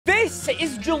say,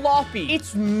 is Jalopy.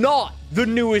 It's not the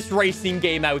newest racing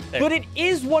game out there, but it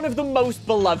is one of the most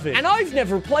beloved. And I've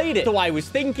never played it, so I was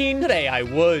thinking today I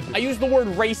would. I use the word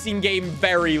racing game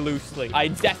very loosely. I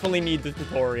definitely need the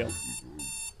tutorial.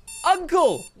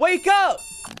 Uncle, wake up!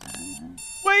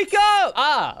 Wake up!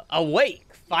 Ah, awake.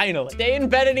 Finally. Stay in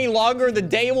bed any longer, the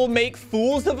day will make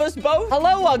fools of us both.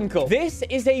 Hello, Uncle. This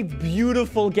is a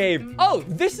beautiful game. Oh,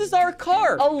 this is our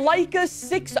car. A Leica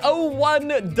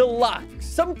 601 Deluxe.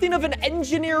 Something of an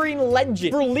engineering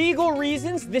legend. For legal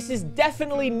reasons, this is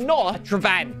definitely not a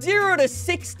Trabant. 0 to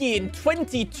 60 in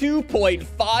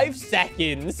 22.5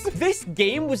 seconds. This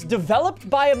game was developed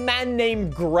by a man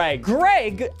named Greg.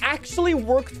 Greg actually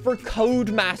worked for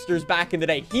Codemasters back in the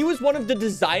day. He was one of the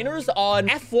designers on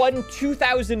F1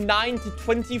 2009 to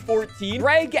 2014.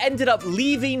 Greg ended up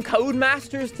leaving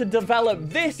Codemasters to develop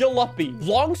this Jalopy.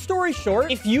 Long story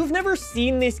short, if you've never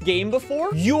seen this game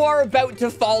before, you are about to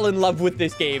fall in love with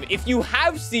this game. If you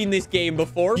have seen this game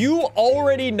before, you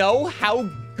already know how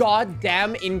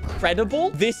goddamn incredible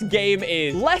this game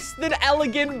is. Less than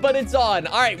elegant, but it's on.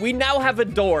 All right, we now have a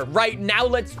door. Right, now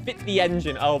let's fit the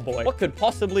engine. Oh boy, what could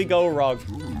possibly go wrong?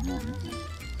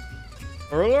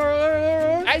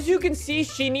 As you can see,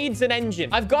 she needs an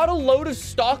engine. I've got a load of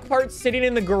stock parts sitting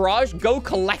in the garage. Go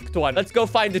collect one. Let's go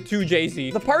find a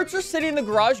 2JZ. The parts are sitting in the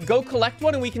garage. Go collect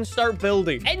one and we can start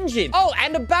building. Engine. Oh,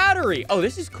 and a battery. Oh,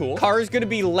 this is cool. Car is going to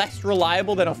be less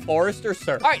reliable than a Forester,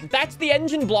 sir. All right, that's the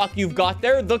engine block you've got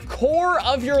there. The core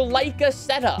of your Leica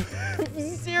setup.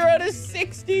 0 to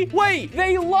 60. Wait,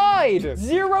 they lied.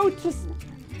 0 to...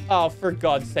 Oh, for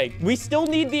God's sake. We still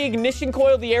need the ignition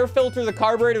coil, the air filter, the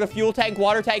carburetor, the fuel tank,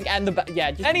 water tank, and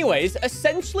the... Anyways,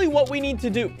 essentially what we need to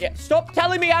do... Yeah, stop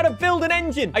telling me how to build an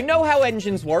engine. I know how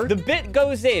engines work. The bit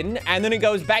goes in, and then it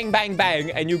goes bang, bang,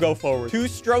 bang, and you go forward.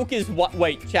 Two-stroke is what...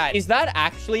 Wait, chat. Is that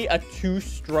actually a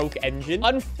two-stroke engine?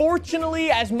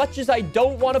 Unfortunately, as much as I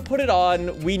don't want to put it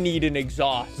on, we need an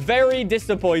exhaust. Very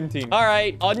disappointing. All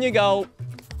right, on you go.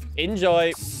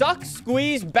 Enjoy. Suck,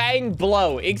 squeeze, bang,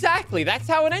 blow. Exactly. That's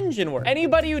how an engine works.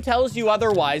 Anybody who tells you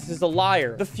otherwise is a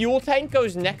liar. The fuel tank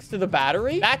goes next to the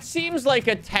battery. That seems like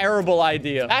a terrible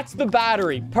idea. That's the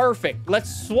battery. Perfect.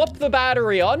 Let's swap the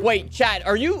battery on. Wait, chat,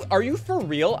 are you for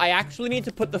real? I actually need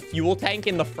to put the fuel tank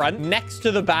in the front next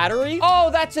to the battery.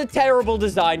 Oh, that's a terrible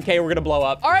design. Okay, we're gonna blow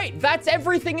up. All right, that's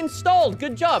everything installed.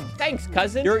 Good job. Thanks,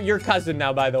 cousin. You're your cousin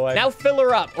now, by the way. Now fill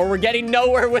her up, or we're getting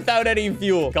nowhere without any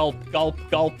fuel. Gulp, gulp,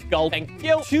 gulp. Gulp. Thank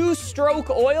you. Two-stroke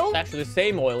oil. It's actually the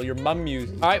same oil your mum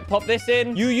uses. All right, pop this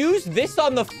in. You use this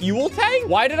on the fuel tank?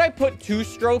 Why did I put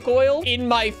two-stroke oil in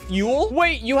my fuel?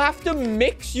 Wait, you have to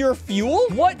mix your fuel?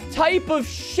 What type of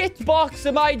shit box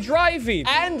am I driving?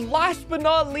 And last but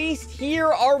not least,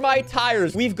 here are my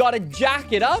tires. We've got to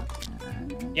jack it up.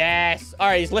 Yes. All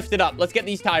right, he's lifted up. Let's get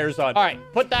these tires on. All right,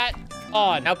 put that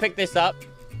on. Now pick this up.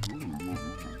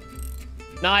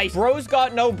 Nice. Bro's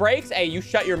got no brakes. Hey, you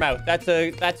shut your mouth. That's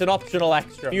an optional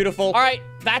extra. Beautiful. All right.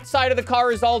 That side of the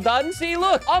car is all done. See,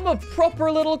 look, I'm a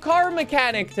proper little car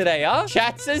mechanic today, huh?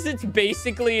 Chat says it's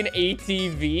basically an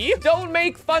ATV. Don't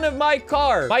make fun of my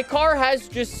car. My car has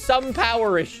just some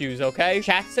power issues, okay?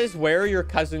 Chat says, where are your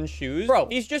cousin's shoes? Bro,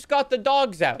 he's just got the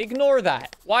dogs out. Ignore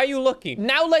that. Why are you looking?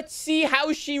 Now let's see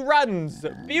how she runs.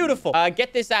 Beautiful.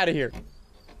 Get this out of here.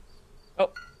 Oh,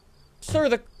 sir,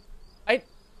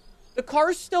 the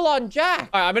car's still on jack.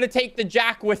 All right, I'm gonna take the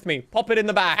jack with me. Pop it in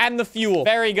the back. And the fuel.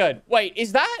 Very good. Wait,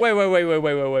 is that...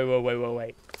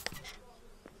 Wait.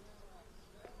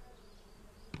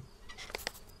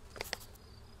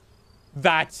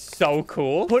 That's so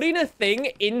cool. Putting a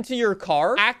thing into your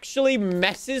car actually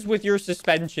messes with your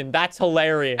suspension. That's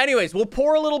hilarious. Anyways, we'll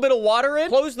pour a little bit of water in.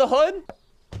 Close the hood.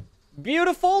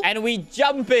 Beautiful. And we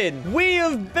jump in. We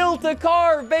have built a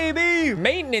car, baby.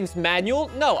 Maintenance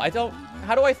manual. No, I don't...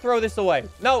 How do I throw this away?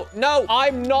 No,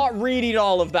 I'm not reading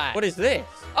all of that. What is this?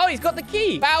 Oh, he's got the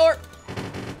key. Power.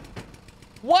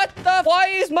 What the? Why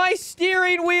is my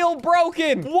steering wheel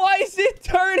broken? Why is it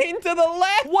turning to the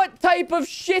left? What type of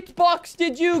shit box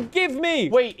did you give me?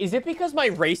 Wait, is it because my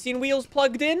racing wheel's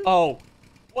plugged in? Oh,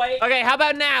 wait. Okay, how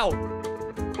about now?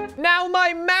 Now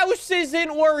my mouse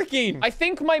isn't working. I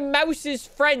think my mouse is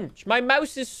French. My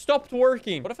mouse has stopped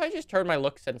working. What if I just turn my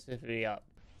look sensitivity up?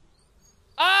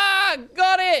 Ah,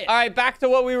 got it. All right, back to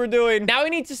what we were doing. Now we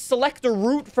need to select a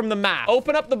route from the map.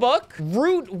 Open up the book.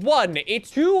 Route 1. It's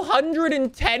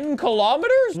 210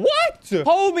 kilometers? What?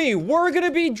 Homie, we're gonna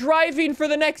be driving for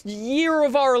the next year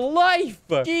of our life.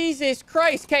 Jesus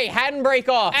Christ. Okay, handbrake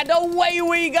off. And away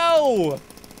we go.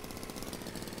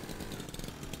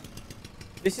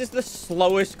 This is the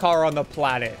slowest car on the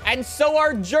planet. And so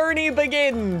our journey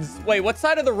begins. Wait, what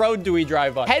side of the road do we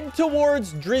drive on? Head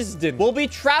towards Dresden. We'll be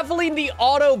traveling the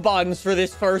Autobahns for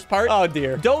this first part. Oh,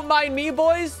 dear. Don't mind me,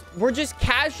 boys. We're just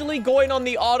casually going on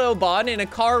the Autobahn in a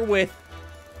car with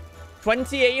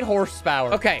 28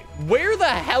 horsepower. Okay, where the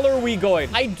hell are we going?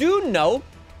 I do know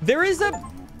there is a...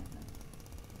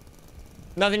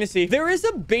 Nothing to see. There is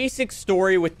a basic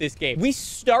story with this game. We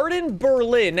start in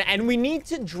Berlin and we need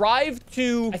to drive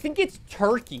to, I think it's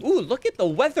Turkey. Ooh, look at the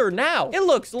weather now. It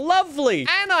looks lovely.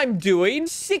 And I'm doing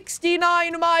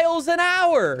 69 miles an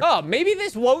hour. Oh, maybe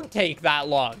this won't take that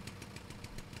long.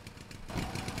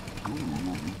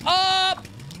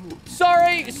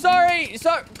 Sorry.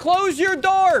 Close your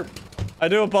door. I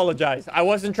do apologize. I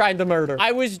wasn't trying to murder.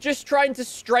 I was just trying to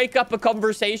strike up a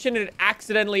conversation and it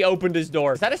accidentally opened his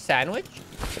door. Is that a sandwich?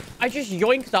 I just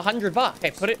yoinked $100.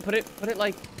 Okay, put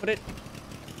it.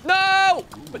 No!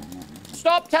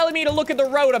 Stop telling me to look at the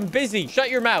road. I'm busy.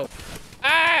 Shut your mouth.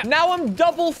 Ah! Now I'm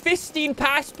double fisting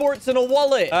passports in a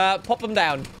wallet. Pop them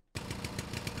down.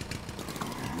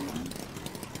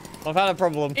 I've had a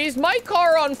problem. Is my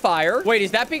car on fire? Wait, is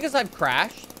that because I've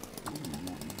crashed?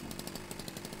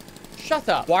 Shut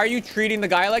up. Why are you treating the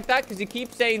guy like that? Because he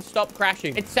keeps saying stop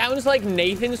crashing. It sounds like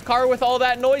Nathan's car with all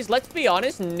that noise. Let's be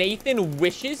honest. Nathan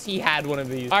wishes he had one of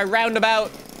these. All right,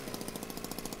 roundabout.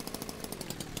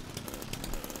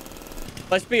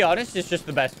 Let's be honest. It's just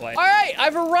the best way. All right,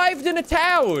 I've arrived in a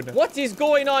town. What is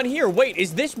going on here? Wait,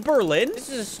 is this Berlin? This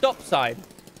is a stop sign.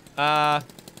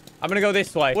 I'm gonna go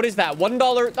this way. What is that?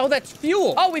 $1. Oh, that's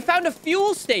fuel. Oh, we found a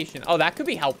fuel station. Oh, that could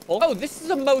be helpful. Oh, this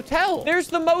is a motel. There's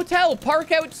the motel.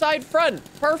 Park outside front.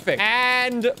 Perfect.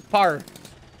 And park.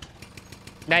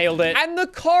 Nailed it. And the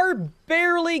car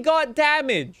barely got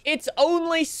damaged. It's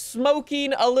only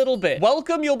smoking a little bit.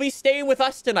 Welcome. You'll be staying with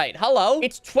us tonight. Hello.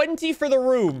 It's 20 for the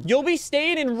room. You'll be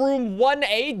staying in room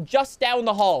 1A just down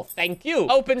the hall. Thank you.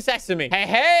 Open sesame.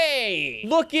 Hey.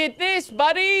 Look at this,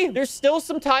 buddy. There's still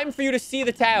some time for you to see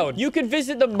the town. You could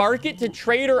visit the market to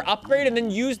trade or upgrade and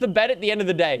then use the bed at the end of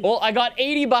the day. Well, I got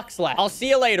 $80 left. I'll see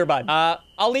you later, bud.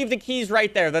 I'll leave the keys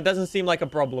right there. That doesn't seem like a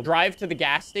problem. Drive to the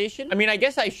gas station? I mean, I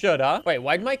guess I should, huh? Wait,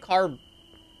 why'd my car...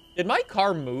 Did my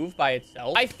car move by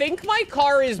itself? I think my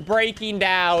car is breaking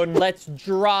down. Let's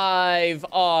drive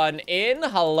on in.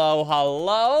 Hello.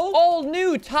 All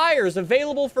new tires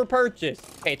available for purchase.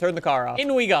 Okay, turn the car off.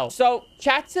 In we go. So,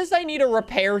 chat says I need a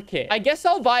repair kit. I guess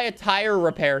I'll buy a tire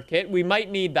repair kit. We might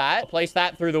need that. I'll place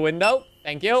that through the window.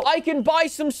 Thank you. I can buy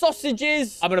some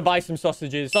sausages. I'm gonna buy some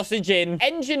sausages. Sausage in.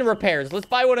 Engine repairs. Let's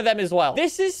buy one of them as well.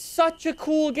 This is such a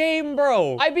cool game,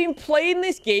 bro. I've been playing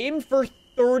this game for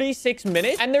 36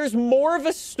 minutes, and there's more of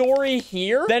a story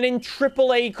here than in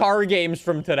AAA car games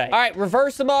from today. All right,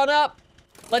 reverse them on up.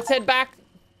 Let's head back.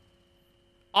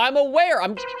 I'm aware.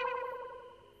 All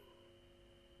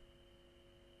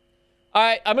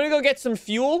right, I'm gonna go get some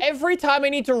fuel. Every time I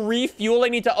need to refuel, I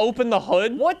need to open the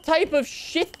hood. What type of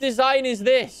shit design is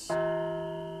this?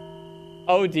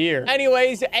 Oh, dear.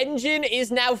 Anyways, engine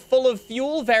is now full of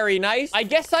fuel. Very nice. I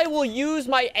guess I will use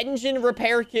my engine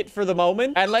repair kit for the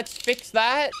moment. And let's fix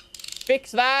that.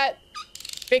 Fix that.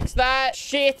 Fix that.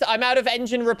 Shit, I'm out of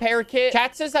engine repair kit.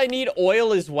 Chat says I need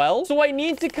oil as well. So I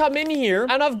need to come in here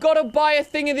and I've got to buy a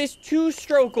thing of this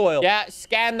 2-stroke oil. Yeah,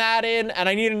 scan that in. And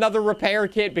I need another repair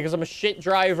kit because I'm a shit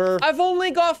driver. I've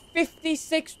only got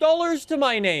 $56 to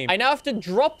my name. I now have to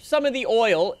drop some of the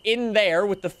oil in there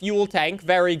with the fuel tank.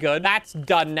 Very good. That's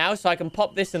done now, so I can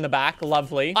pop this in the back.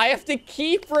 Lovely. I have to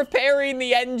keep repairing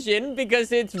the engine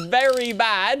because it's very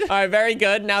bad. All right, very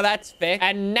good. Now that's fixed.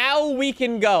 And now we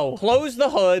can go. Close the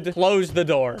hood. Close the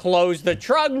door, close the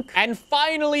trunk, and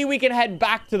finally we can head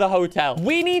back to the hotel.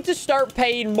 We need to start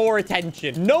paying more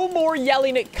attention. No more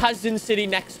yelling at cousin sitting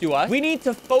next to us. We need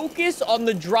to focus on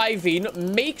the driving,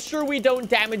 make sure we don't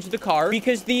damage the car,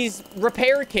 because these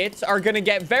repair kits are gonna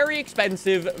get very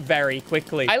expensive very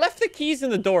quickly. I left the keys in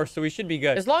the door, so we should be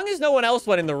good. As long as no one else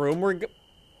went in the room, we're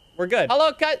good.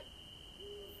 Hello, cut.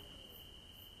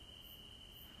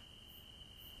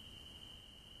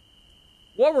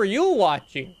 What were you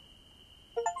watching?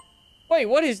 Wait,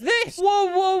 what is this?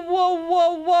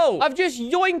 Whoa. I've just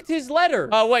yoinked his letter.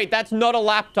 Oh, wait, that's not a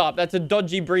laptop. That's a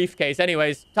dodgy briefcase.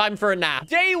 Anyways, time for a nap.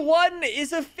 Day 1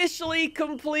 is officially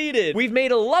completed. We've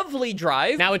made a lovely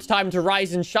drive. Now it's time to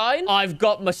rise and shine. I've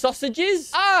got my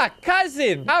sausages. Ah,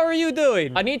 cousin. How are you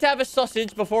doing? I need to have a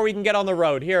sausage before we can get on the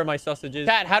road. Here are my sausages.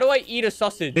 Chat, how do I eat a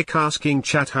sausage? Nick asking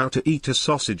chat how to eat a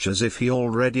sausage as if he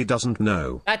already doesn't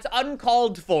know. That's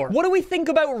uncalled for. What do we think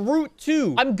about Route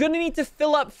 2? I'm gonna need to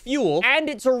fill up fuel.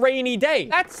 And it's a rainy day.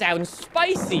 That sounds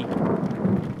spicy.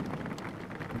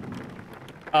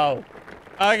 Oh.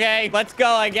 Okay, let's go,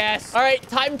 I guess. All right,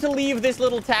 time to leave this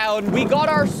little town. We got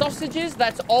our sausages.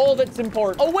 That's all that's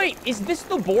important. Oh, wait, is this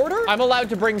the border? I'm allowed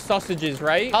to bring sausages,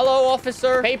 right? Hello,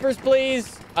 officer. Papers,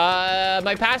 please.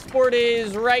 My passport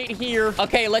is right here.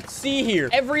 Okay, let's see here.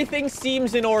 Everything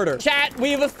seems in order. Chat, we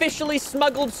have officially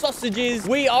smuggled sausages.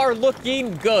 We are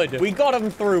looking good. We got them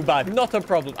through, bud. Not a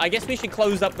problem. I guess we should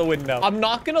close up the window. I'm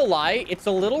not gonna lie. It's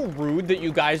a little rude that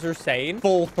you guys are saying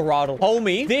full throttle.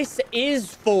 Homie, this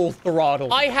is full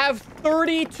throttle. I have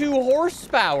 32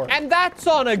 horsepower, and that's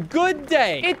on a good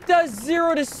day. It does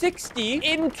 0 to 60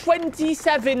 in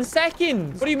 27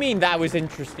 seconds. What do you mean that was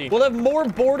interesting? We'll have more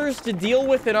borders to deal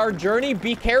with in our journey.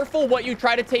 Be careful what you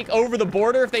try to take over the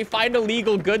border. If they find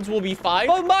illegal goods, we'll be fine.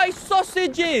 Oh, my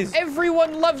sausages!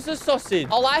 Everyone loves a sausage.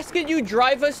 I'll ask that you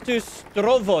drive us to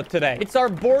Strovo today. It's our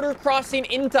border crossing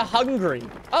into Hungary.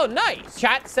 Oh, nice.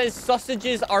 Chat says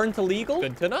sausages aren't illegal.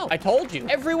 Good to know. I told you.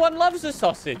 Everyone loves a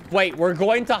sausage. Wait, we're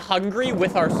going to Hungary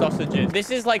with our sausages. This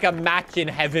is like a match in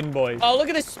heaven, boys. Oh, look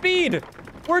at the speed.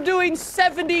 We're doing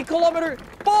 70 kilometers.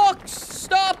 Box!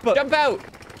 Stop! Jump out.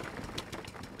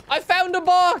 I found a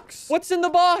box. What's in the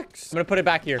box? I'm gonna put it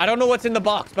back here. I don't know what's in the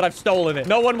box, but I've stolen it.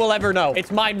 No one will ever know.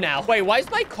 It's mine now. Wait, why is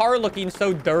my car looking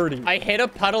so dirty? I hit a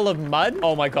puddle of mud.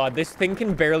 Oh my God, this thing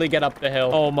can barely get up the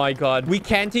hill. Oh my God. We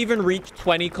can't even reach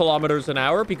 20 kilometers an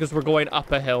hour because we're going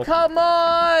up a hill. Come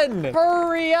on.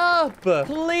 Hurry up.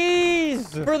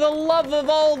 Please. For the love of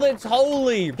all that's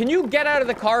holy. Can you get out of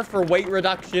the car for weight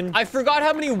reduction? I forgot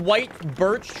how many white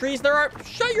birch trees there are.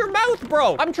 Shut your mouth,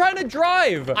 bro. I'm trying to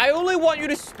drive. I only want you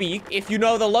to speak if you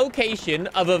know the location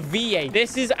of a V8.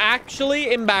 This is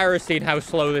actually embarrassing how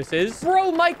slow this is.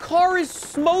 Bro, my car is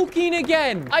smoking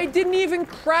again. I didn't even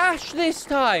crash this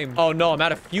time. Oh no, I'm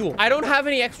out of fuel. I don't have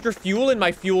any extra fuel in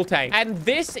my fuel tank. And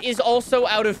this is also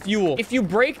out of fuel. If you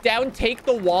break down, take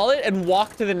the wallet and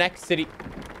walk to the next city.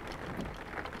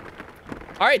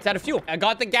 All right, it's out of fuel. I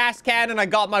got the gas can and I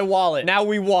got my wallet. Now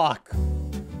we walk.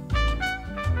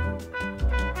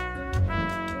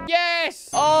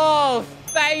 Yes! Oh,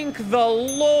 thank the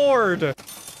Lord.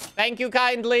 Thank you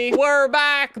kindly. We're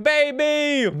back,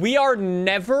 baby. We are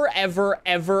never, ever,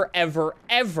 ever, ever,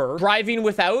 ever driving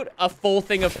without a full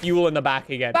thing of fuel in the back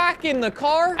again. Back in the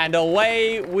car and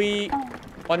away we...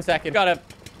 1 second. Gotta...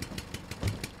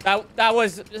 That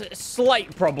was a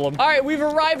slight problem. All right, we've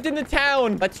arrived in the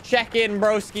town. Let's check in,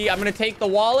 broski. I'm gonna take the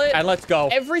wallet and let's go.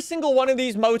 Every single one of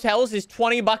these motels is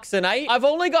 20 bucks a night. I've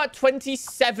only got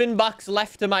 27 bucks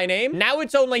left to my name. Now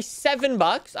it's only 7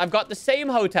 bucks. I've got the same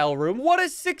hotel room. What a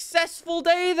successful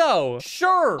day, though.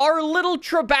 Sure, our little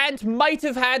Trabant might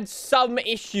have had some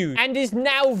issues and is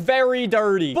now very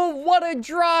dirty. But what a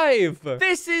drive.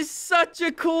 This is such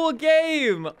a cool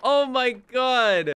game. Oh my God.